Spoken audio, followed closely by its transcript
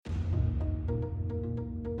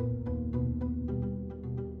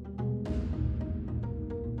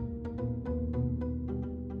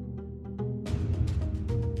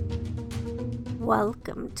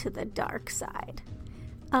Welcome to the dark side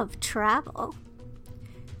of travel.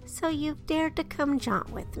 So you've dared to come jaunt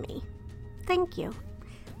with me. Thank you.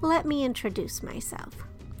 Let me introduce myself.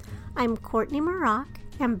 I'm Courtney Maroc,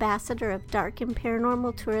 Ambassador of Dark and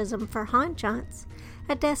Paranormal Tourism for Haunt Jaunts,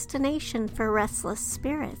 a destination for restless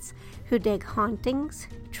spirits who dig hauntings,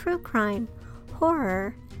 true crime,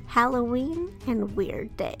 horror, Halloween, and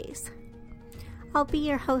weird days. I'll be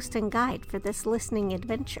your host and guide for this listening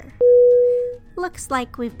adventure. Looks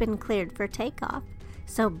like we've been cleared for takeoff,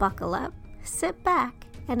 so buckle up, sit back,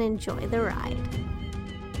 and enjoy the ride.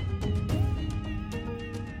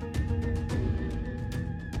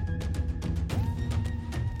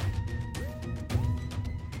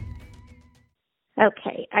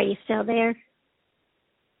 Okay, are you still there?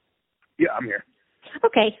 Yeah, I'm here.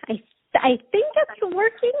 Okay, I think it's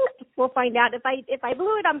working. We'll find out. If I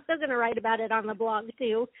blew it, I'm still going to write about it on the blog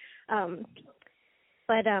too.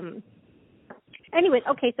 Anyways,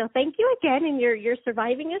 okay. So thank you again, and you're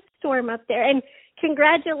surviving a storm up there, and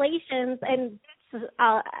congratulations. And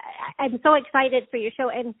I'm so excited for your show.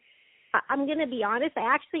 And I'm going to be honest,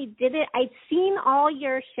 I actually did it. I'd seen all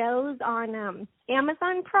your shows on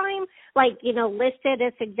Amazon Prime, listed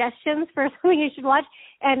as suggestions for something you should watch.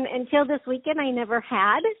 And until this weekend, I never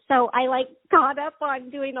had. So I caught up on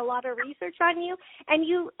doing a lot of research on you. And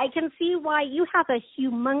I can see why you have a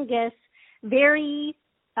humongous, very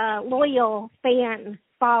loyal fan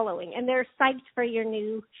following. And they're psyched for your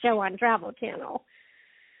new show on Travel Channel.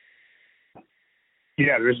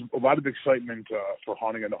 Yeah, there's a lot of excitement for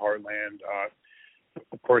Haunting in the Heartland.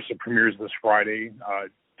 Of course, it premieres this Friday,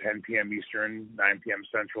 10 p.m. Eastern, 9 p.m.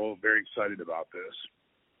 Central. Very excited about this.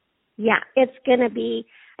 Yeah, it's going to be,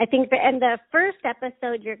 I think, and the first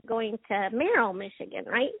episode, you're going to Merrill, Michigan,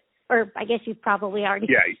 right? Or I guess you've probably already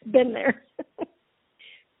been there.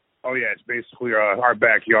 Oh, yeah, it's basically our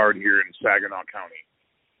backyard here in Saginaw County.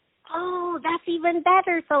 Oh, that's even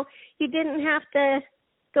better. So you didn't have to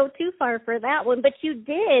go too far for that one, but you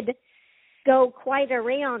did go quite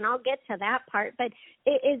around. I'll get to that part. But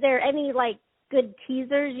is there any good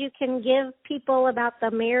teasers you can give people about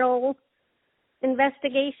the Merrill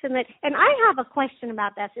investigation? And I have a question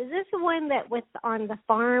about this. Is this the one that on the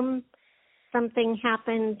farm something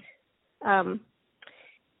happened?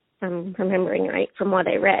 I'm remembering right from what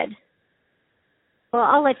I read. Well,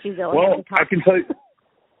 I'll let you go ahead and talk. I can tell you.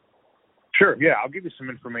 Sure. Yeah, I'll give you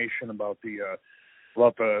some information about the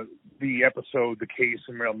episode, the case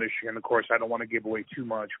in Merrill, Michigan. Of course, I don't want to give away too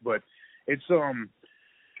much, but it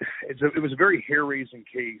was a very hair-raising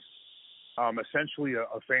case. Essentially,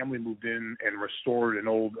 a family moved in and restored an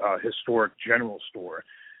old historic general store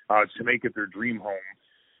to make it their dream home,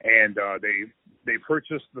 and they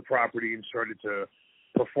purchased the property and started to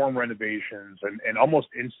perform renovations, and almost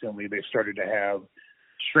instantly they started to have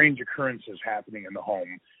strange occurrences happening in the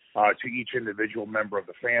home to each individual member of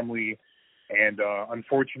the family. And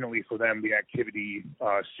unfortunately for them, the activity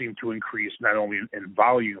seemed to increase not only in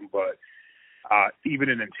volume, but even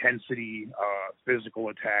in intensity, physical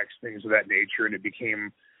attacks, things of that nature. And it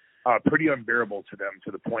became pretty unbearable to them,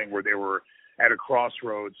 to the point where they were at a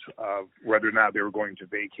crossroads of whether or not they were going to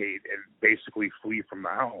vacate and basically flee from the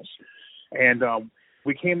house. And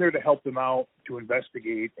we came there to help them out, to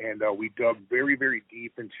investigate, and we dug very, very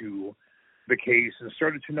deep into the case and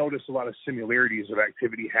started to notice a lot of similarities of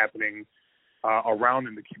activity happening around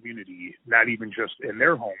in the community, not even just in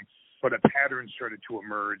their home, but a pattern started to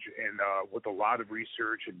emerge. And with a lot of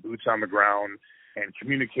research and boots on the ground and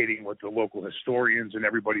communicating with the local historians and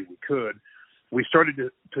everybody we could, we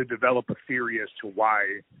started to develop a theory as to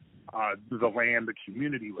why the land, the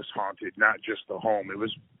community was haunted, not just the home. It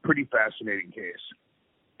was a pretty fascinating case.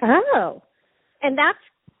 Oh, and that's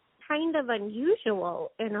kind of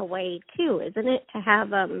unusual in a way too, isn't it?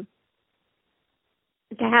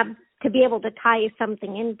 To be able to tie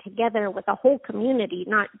something in together with a whole community,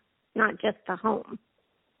 not just a home.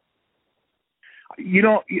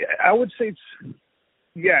 I would say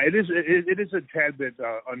it is a tad bit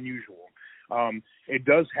unusual. It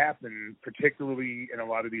does happen, particularly in a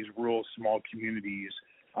lot of these rural, small communities.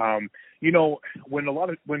 When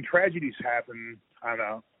tragedies happen on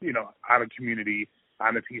a community,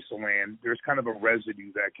 on a piece of land, there's kind of a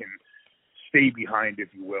residue that can stay behind,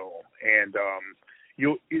 if you will. And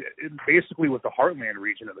basically with the Heartland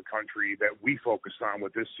region of the country that we focus on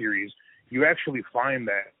with this series, you actually find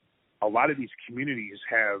that a lot of these communities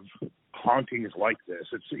have hauntings like this.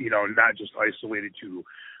 It's, not just isolated to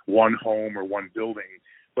one home or one building,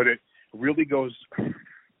 but it really comes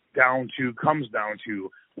down to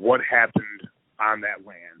what happened on that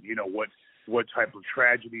land. What type of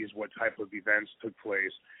tragedies, what type of events took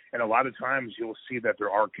place. And a lot of times you'll see that there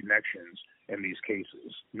are connections in these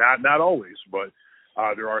cases. Not always, but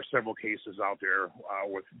there are several cases out there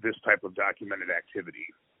with this type of documented activity.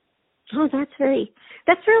 Oh, that's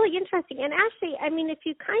really interesting. And actually, I mean, if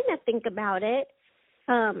you kind of think about it,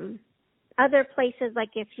 other places, like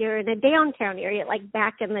if you're in a downtown area, like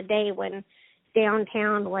back in the day when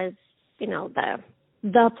downtown was, you know,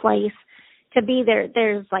 the place to be there,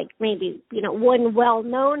 there's like maybe, you know, one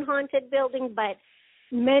well-known haunted building, but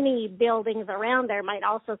many buildings around there might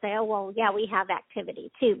also say, oh, well, yeah, we have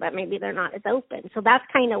activity too, but maybe they're not as open. So that's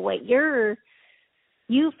kind of what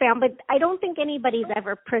you found, but I don't think anybody's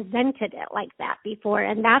ever presented it like that before,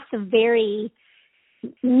 and that's a very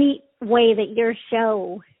neat way that your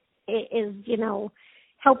show is, you know,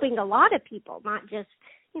 helping a lot of people, not just,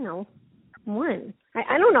 you know, one.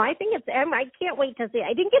 I don't know. I think I can't wait to see it.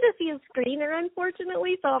 I didn't get to see a screener,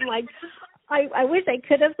 unfortunately, so I'm like, I wish I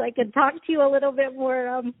could have, so I could talk to you a little bit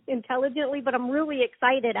more intelligently, but I'm really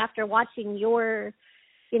excited after watching your,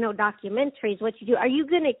 you know, documentaries, what you do. Are you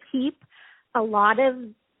going to keep a lot of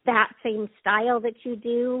that same style that you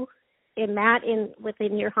do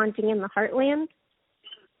within your Haunting in the Heartland?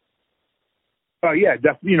 Yeah,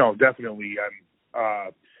 definitely.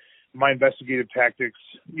 My investigative tactics,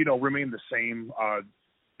 you know, remain the same.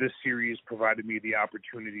 This series provided me the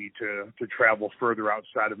opportunity to travel further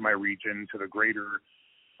outside of my region to the greater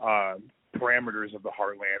parameters of the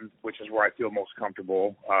Heartland, which is where I feel most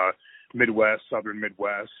comfortable, Midwest, Southern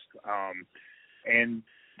Midwest, and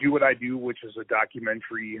do what I do, which is a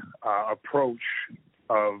documentary approach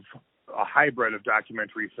of a hybrid of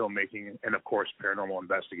documentary filmmaking and, of course, paranormal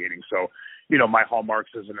investigating. So, you know, my hallmarks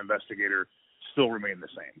as an investigator still remain the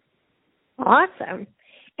same. Awesome.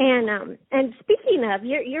 And speaking of,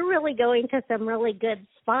 you're really going to some really good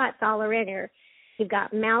spots all around here. You've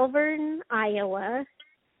got Malvern, Iowa.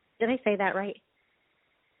 Did I say that right?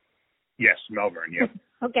 Yes, Malvern, yeah.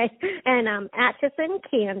 Okay. And Atchison,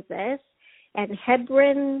 Kansas, and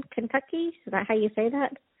Hebron, Kentucky. Is that how you say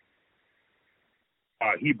that?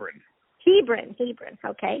 Hebron,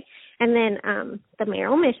 okay. And then the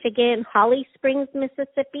Merrill, Michigan, Holly Springs,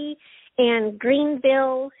 Mississippi, and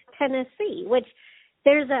Greenville, Tennessee, which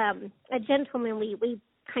there's a gentleman, we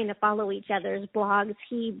kind of follow each other's blogs.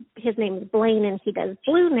 His name is Blaine, and he does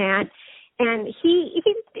Blue Nat. And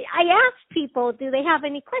I asked people, do they have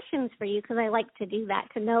any questions for you? Because I like to do that,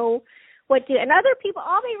 to know what to. And other people,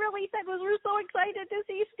 all they really said was, we're so excited to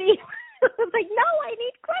see Steve. I was like, no, I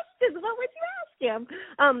need questions. What would you ask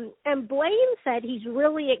him? And Blaine said he's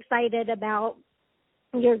really excited about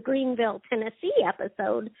your Greenville, Tennessee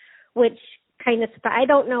episode, which kind of, I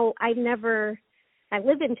don't know, I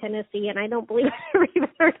live in Tennessee, and I don't believe I've ever even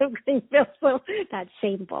heard of Greenville, so that's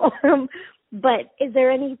shameful. But is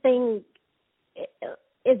there anything,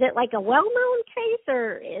 is it like a well-known case,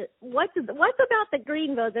 or what's about the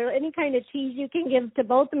Greenville? Is there any kind of tease you can give to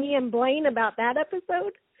both me and Blaine about that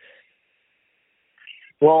episode?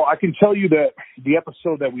 Well, I can tell you that the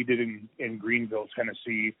episode that we did in Greenville,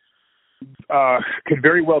 Tennessee, could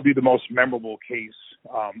very well be the most memorable case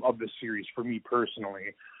of the series for me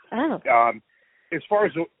personally. Oh. As far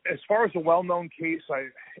as a well-known case,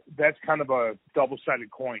 that's kind of a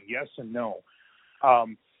double-sided coin, yes and no.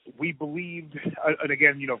 We believed, and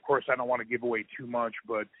again, you know, of course, I don't want to give away too much,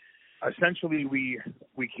 but essentially we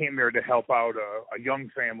came there to help out a young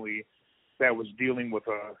family that was dealing with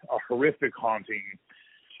a horrific haunting,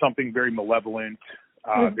 something very malevolent,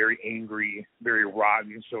 very angry, very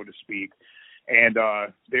rotten, so to speak. And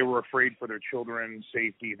they were afraid for their children's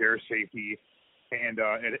safety, their safety, and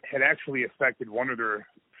it had actually affected one of their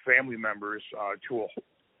family members to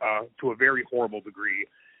a very horrible degree,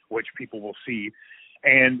 which people will see.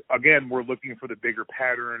 And again, we're looking for the bigger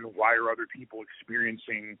pattern. Why are other people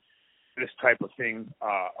experiencing this type of thing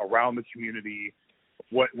around the community?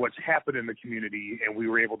 What's happened in the community? And we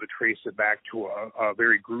were able to trace it back to a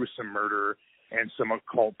very gruesome murder and some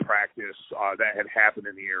occult practice that had happened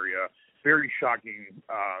in the area. Very shocking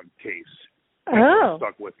case. Oh.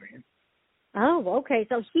 Stuck with me. Oh, okay.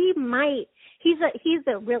 So he's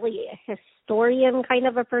a really historian kind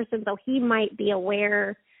of a person, so he might be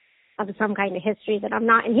aware of some kind of history that I'm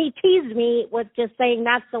not. And he teased me with just saying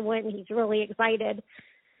that's the one he's really excited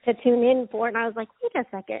to tune in for. And I was like, wait a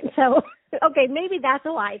second. So, okay, maybe that's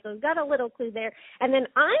why. So I've got a little clue there. And then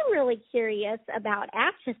I'm really curious about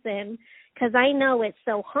Atchison because I know it's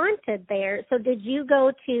so haunted there. So did you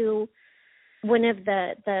go to one of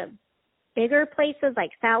the bigger places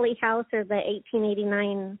like Sally House or the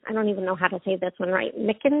 1889, I don't even know how to say this one right,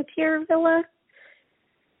 McIntyre Villa?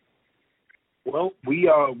 Well, we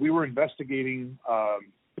were investigating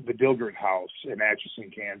the Dilgert House in Atchison,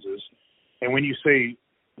 Kansas. And when you say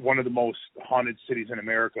one of the most haunted cities in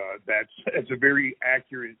America. It's a very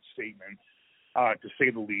accurate statement, to say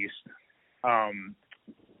the least.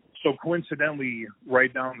 So coincidentally,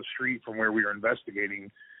 right down the street from where we were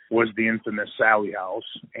investigating was the infamous Sally House.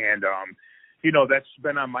 And, that's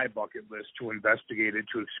been on my bucket list to investigate it,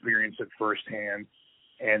 to experience it firsthand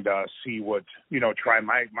and see what, try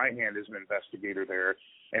my hand as an investigator there.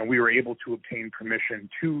 And we were able to obtain permission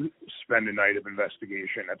to spend a night of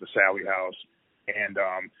investigation at the Sally House. And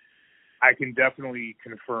I can definitely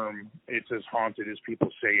confirm it's as haunted as people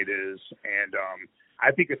say it is. And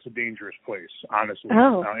I think it's a dangerous place, honestly,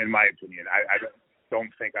 in my opinion. I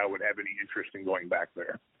don't think I would have any interest in going back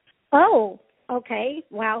there. Oh, okay.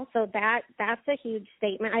 Wow. So that's a huge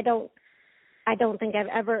statement. I don't think I've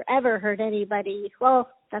ever heard anybody, well,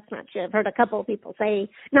 that's not true. I've heard a couple of people say,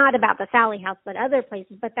 not about the Sally House, but other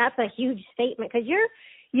places, but that's a huge statement because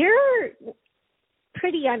you're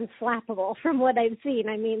pretty unflappable from what I've seen.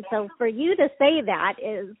 I mean, so for you to say that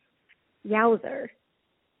is yowzer.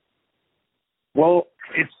 Well,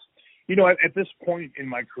 it's, at this point in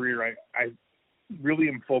my career, I really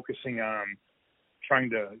am focusing on trying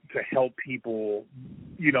to help people,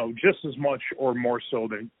 just as much or more so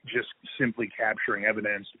than just simply capturing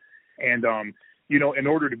evidence. And, in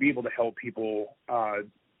order to be able to help people,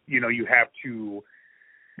 you have to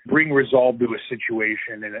bring resolve to a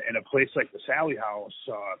situation. In a place like the Sally House,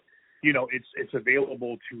 it's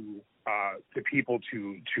available to people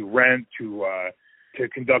to rent, to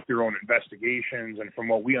conduct their own investigations. And from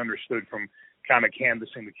what we understood from kind of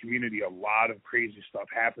canvassing the community, a lot of crazy stuff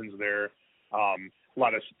happens there. A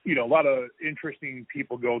lot of interesting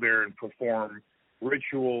people go there and perform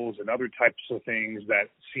rituals and other types of things that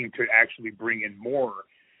seem to actually bring in more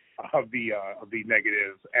of the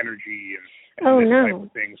negative energy and this type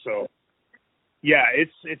of thing. So yeah,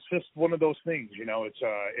 it's just one of those things, it's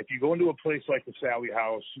if you go into a place like the Sally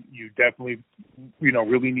House, you definitely,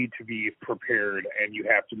 really need to be prepared, and you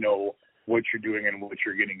have to know what you're doing and what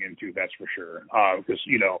you're getting into. That's for sure. Because,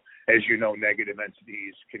 as negative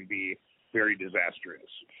entities can be very disastrous.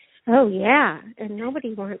 Oh yeah. And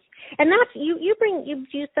nobody wants, and that's, you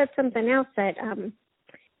said something else that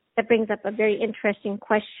brings up a very interesting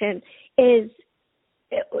question is,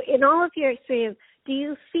 in all of your experience, do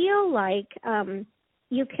you feel like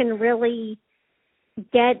you can really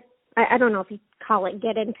get, I don't know if you call it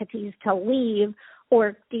get entities to leave,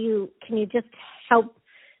 or can you just help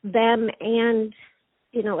them and,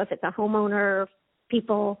 if it's a homeowner,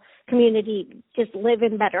 people, community, just live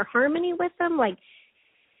in better harmony with them? Like,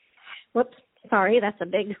 whoops, sorry, that's a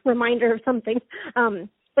big reminder of something.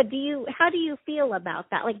 But how do you feel about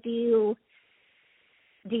that? Like, do you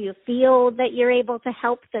feel that you're able to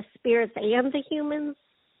help the spirits and the humans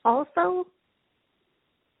also?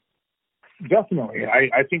 Definitely.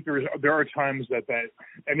 I think there are times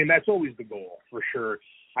that's always the goal, for sure.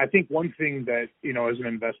 I think one thing that, as an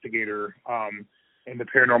investigator in the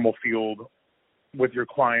paranormal field with your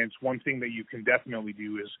clients, one thing that you can definitely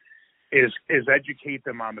do is educate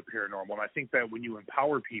them on the paranormal. And I think that when you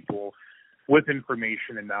empower people with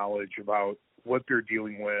information and knowledge about what they're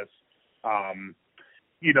dealing with,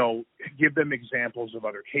 give them examples of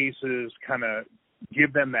other cases, kind of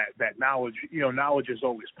give them that knowledge. Knowledge is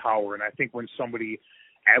always power. And I think when somebody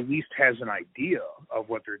at least has an idea of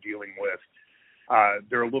what they're dealing with,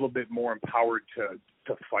 they're a little bit more empowered to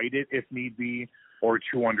fight it if need be, or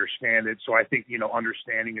to understand it. So I think,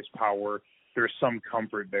 understanding is power. There's some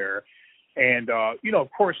comfort there. And, of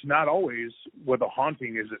course, not always with a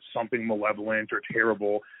haunting is it something malevolent or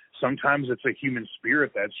terrible. Sometimes it's a human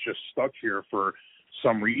spirit that's just stuck here for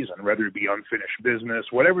some reason, whether it be unfinished business,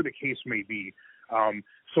 whatever the case may be.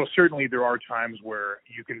 So certainly there are times where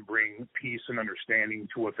you can bring peace and understanding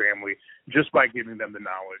to a family just by giving them the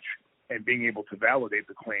knowledge and being able to validate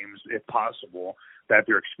the claims, if possible, that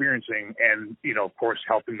they're experiencing, and, of course,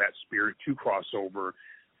 helping that spirit to cross over.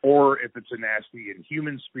 Or if it's a nasty and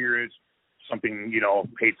human spirit, something,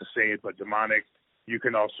 hate to say it, but demonic, you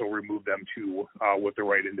can also remove them too with the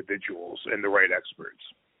right individuals and the right experts.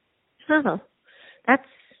 Oh,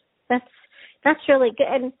 that's really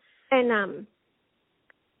good. And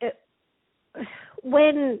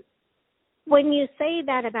when you say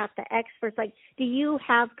that about the experts, like, do you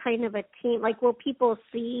have kind of a team? Like, will people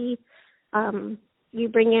see you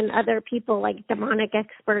bring in other people, like demonic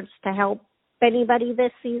experts, to help anybody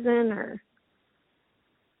this season, or?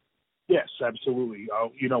 Yes, absolutely.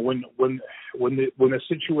 When the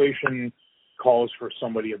situation calls for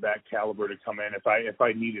somebody of that caliber to come in, if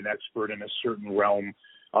I need an expert in a certain realm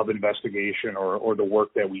of investigation or the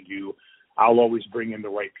work that we do, I'll always bring in the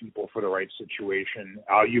right people for the right situation.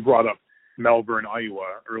 You brought up Melbourne,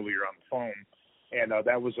 Iowa earlier on the phone. And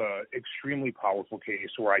that was a extremely powerful case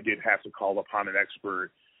where I did have to call upon an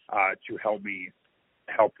expert to help me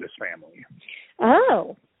help this family.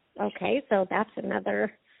 Oh, okay. So that's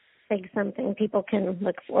another big something people can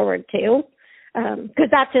look forward to, because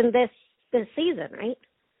that's in this season, right?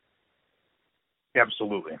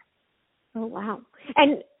 Absolutely. Oh, wow.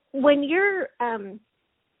 And when you're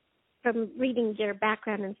from reading your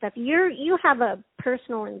background and stuff, you have a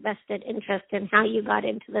personal invested interest in how you got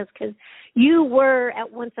into this, because you were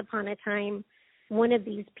at once upon a time one of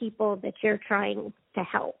these people that you're trying to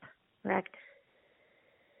help, correct?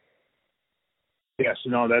 Yes,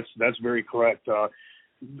 no, that's very correct.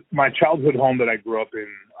 My childhood home that I grew up in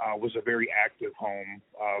was a very active home,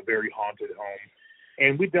 very haunted home,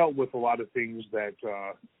 and we dealt with a lot of things that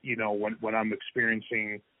when I'm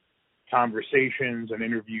experiencing conversations and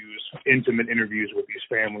interviews, intimate interviews with these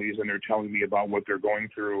families, and they're telling me about what they're going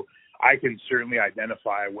through, I can certainly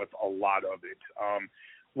identify with a lot of it.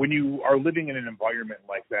 When you are living in an environment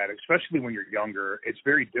like that, especially when you're younger, it's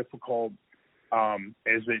very difficult,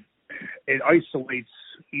 as it isolates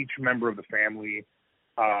each member of the family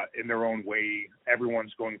in their own way.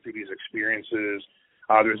 Everyone's going through these experiences.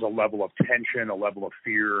 There's a level of tension, a level of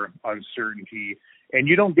fear, uncertainty, and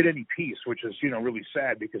you don't get any peace, which is, really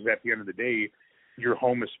sad, because at the end of the day, your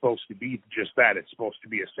home is supposed to be just that. It's supposed to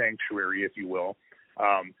be a sanctuary, if you will,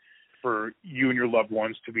 for you and your loved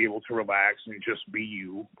ones to be able to relax and just be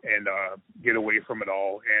you and get away from it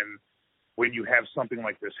all. And when you have something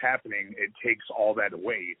like this happening, it takes all that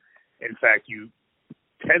away. In fact, you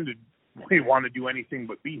tend to want to do anything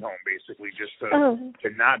but be home, basically, just to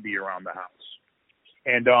not be around the house.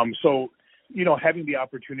 And so, having the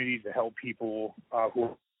opportunity to help people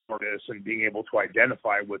who are this and being able to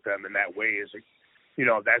identify with them in that way is,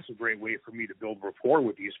 that's a great way for me to build rapport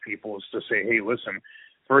with these people, is to say, hey, listen,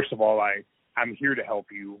 first of all, I'm here to help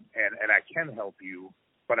you, and I can help you,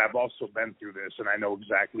 but I've also been through this, and I know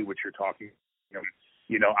exactly what you're talking about.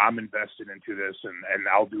 I'm invested into this, and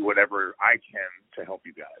I'll do whatever I can to help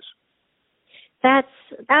you guys.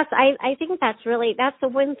 I think that's the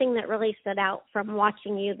one thing that really stood out from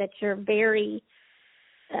watching you, that you're very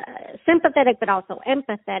sympathetic but also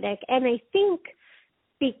empathetic. And I think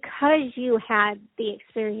because you had the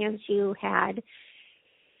experience you had,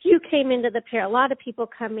 you came into the pair. A lot of people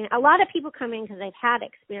come in because they've had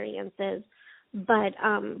experiences, but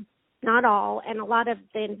not all. And a lot of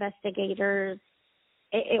the investigators,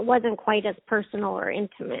 it wasn't quite as personal or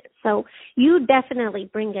intimate. So you definitely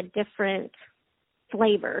bring a different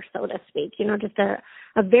flavor, so to speak, just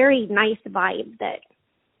a very nice vibe that,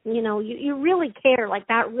 you really care. Like,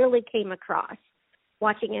 that really came across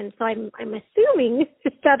watching. And so I'm assuming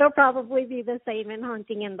that'll probably be the same in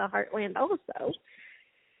Haunting in the Heartland also.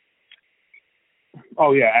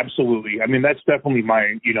 Oh yeah, absolutely. I mean, that's definitely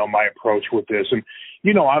my approach with this. And,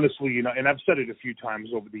 honestly, and I've said it a few times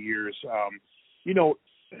over the years,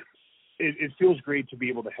 it feels great to be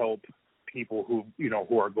able to help people who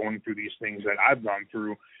are going through these things that I've gone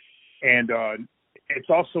through. And it's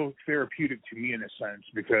also therapeutic to me in a sense,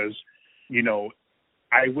 because,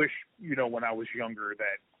 I wish, when I was younger,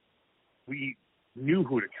 that we knew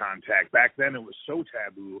who to contact. Back then it was so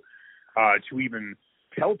taboo to even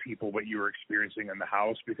tell people what you were experiencing in the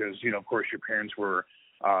house, because, of course, your parents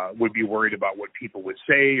would be worried about what people would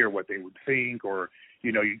say or what they would think, or,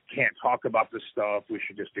 you can't talk about this stuff. We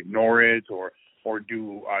should just ignore it, or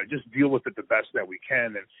do just deal with it the best that we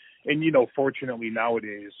can. And fortunately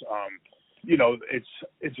nowadays,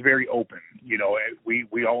 it's very open.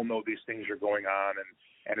 We all know these things are going on,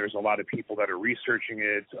 and there's a lot of people that are researching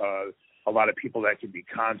it, a lot of people that can be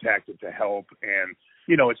contacted to help. And,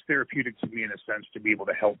 it's therapeutic to me in a sense to be able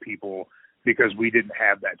to help people, because we didn't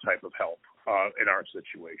have that type of help in our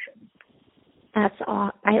situation. That's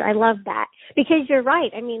all. I love that, because you're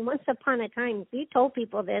right. I mean, once upon a time, if you told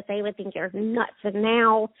people this, they would think you're nuts. And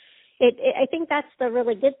now, I think that's the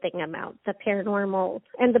really good thing about the paranormal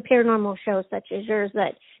and the paranormal shows such as yours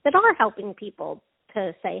that are helping people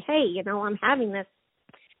to say, hey, I'm having this.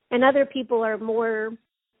 And other people are more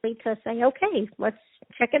likely to say, okay, let's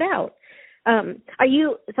check it out.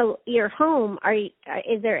 Your home,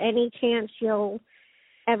 is there any chance you'll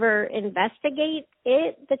ever investigate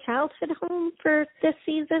the childhood home for this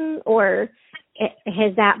season, or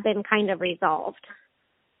has that been kind of resolved?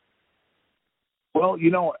 Well,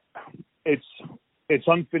 it's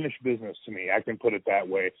unfinished business to me. I can put it that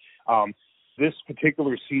way. This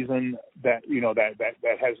particular season that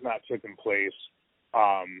has not taken place,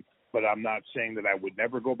 but I'm not saying that I would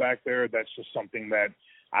never go back there. That's just something that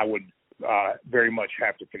I would very much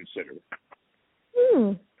have to consider.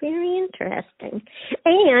 Very interesting.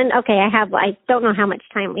 And, okay, I don't know how much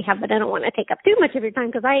time we have, but I don't want to take up too much of your time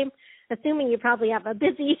because I'm assuming you probably have a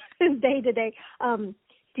busy day today. Are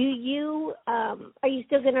you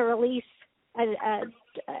still going to release an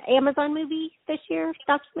Amazon movie this year,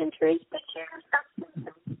 documentary?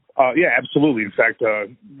 Yeah, absolutely. In fact,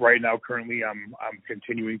 right now, currently, I'm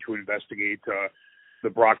continuing to investigate the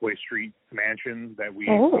Brockway Street mansion that we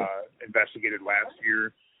investigated last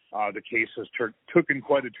year. The case has taken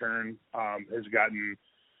quite a turn, has gotten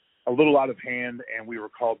a little out of hand, and we were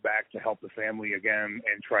called back to help the family again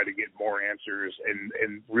and try to get more answers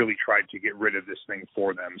and really tried to get rid of this thing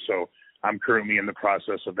for them. So I'm currently in the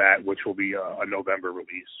process of that, which will be a November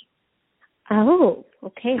release. Oh,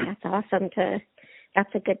 okay. That's awesome.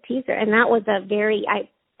 That's a good teaser. And that was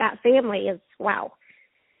that family is, wow.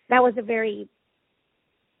 That was a very,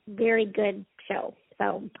 very good show.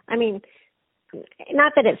 So, I mean,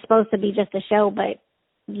 not that it's supposed to be just a show, but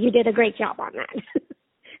you did a great job on that.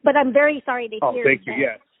 But I'm very sorry to hear thank you.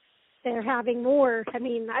 Yeah. They're having more. I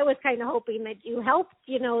mean, I was kind of hoping that you helped,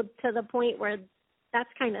 to the point where that's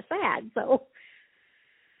kind of sad. So.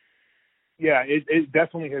 Yeah, it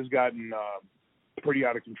definitely has gotten pretty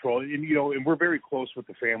out of control. And, and we're very close with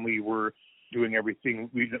the family. We're doing everything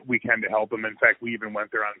we can to help them. In fact, we even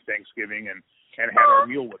went there on Thanksgiving and had our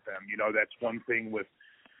meal with them. That's one thing with,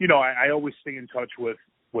 I always stay in touch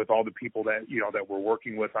with all the people that, that we're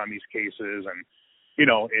working with on these cases. And,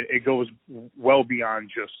 it goes well beyond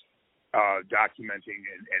just documenting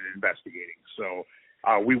and investigating. So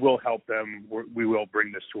we will help them. We will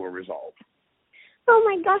bring this to a resolve. Oh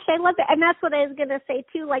my gosh, I love it. And that's what I was going to say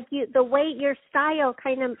too. Like the way your style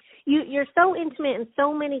kind of, you're so intimate in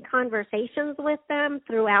so many conversations with them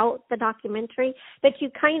throughout the documentary that you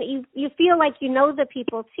feel like you know the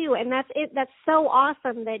people too. And that's it. That's so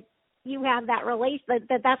awesome that you have that relation,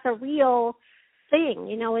 that's a real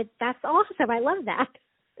thing. That's awesome. I love that.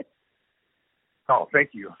 Oh, thank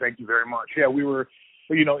you. Thank you very much. Yeah, we were,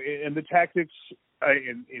 and the tactics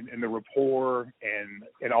in the rapport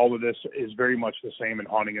and all of this is very much the same in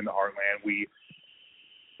Haunting in the Heartland.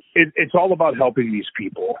 It's all about helping these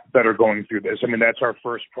people that are going through this. I mean, that's our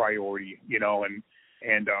first priority,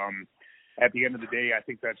 and at the end of the day, I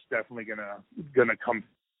think that's definitely gonna come to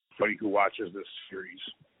somebody who watches this series.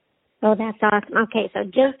 Oh, that's awesome. Okay, so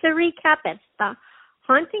just to recap, it's the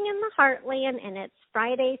Haunting in the Heartland, and it's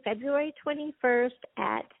Friday, February 21st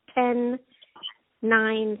at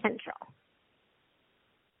 10/9 Central.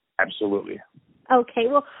 Absolutely. Okay,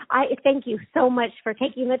 well, I thank you so much for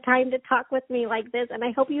taking the time to talk with me like this, and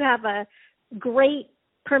I hope you have a great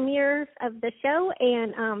premiere of the show,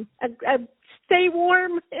 and stay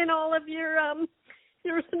warm in all of your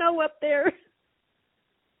snow up there.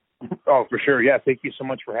 Oh, for sure. Yeah, thank you so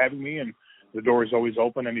much for having me, and the door is always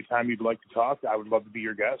open anytime you'd like to talk. I would love to be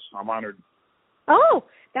your guest. I'm honored. Oh,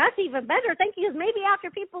 that's even better. Thank you. Maybe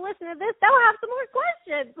after people listen to this, they'll have some more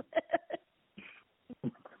questions.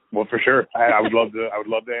 Well, for sure. I would love to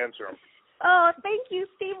answer them. Oh, thank you,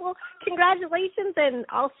 Steve. Well, congratulations, and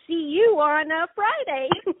I'll see you on Friday.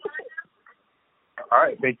 All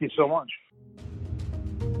right. Thank you so much.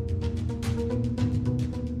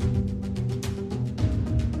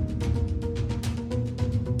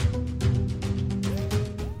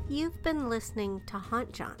 You've been listening to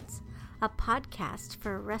Haunt Jaunts, a podcast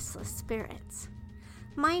for restless spirits.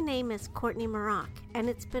 My name is Courtney Maroc, and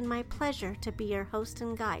it's been my pleasure to be your host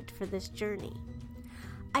and guide for this journey.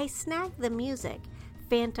 I snagged the music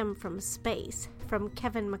Phantom from Space from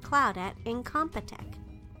Kevin MacLeod at Incompetech.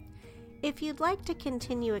 If you'd like to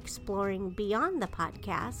continue exploring beyond the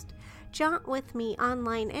podcast, jaunt with me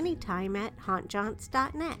online anytime at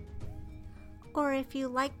hauntjaunts.net. Or if you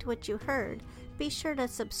liked what you heard, be sure to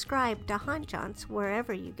subscribe to Haunt Jaunts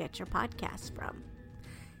wherever you get your podcasts from.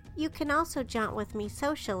 You can also jaunt with me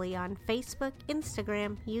socially on Facebook,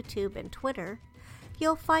 Instagram, YouTube, and Twitter.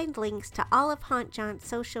 You'll find links to all of Haunt Jaunt's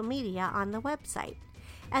social media on the website,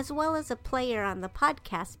 as well as a player on the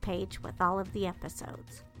podcast page with all of the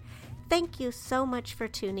episodes. Thank you so much for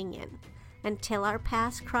tuning in. Until our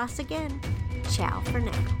paths cross again, ciao for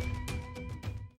now.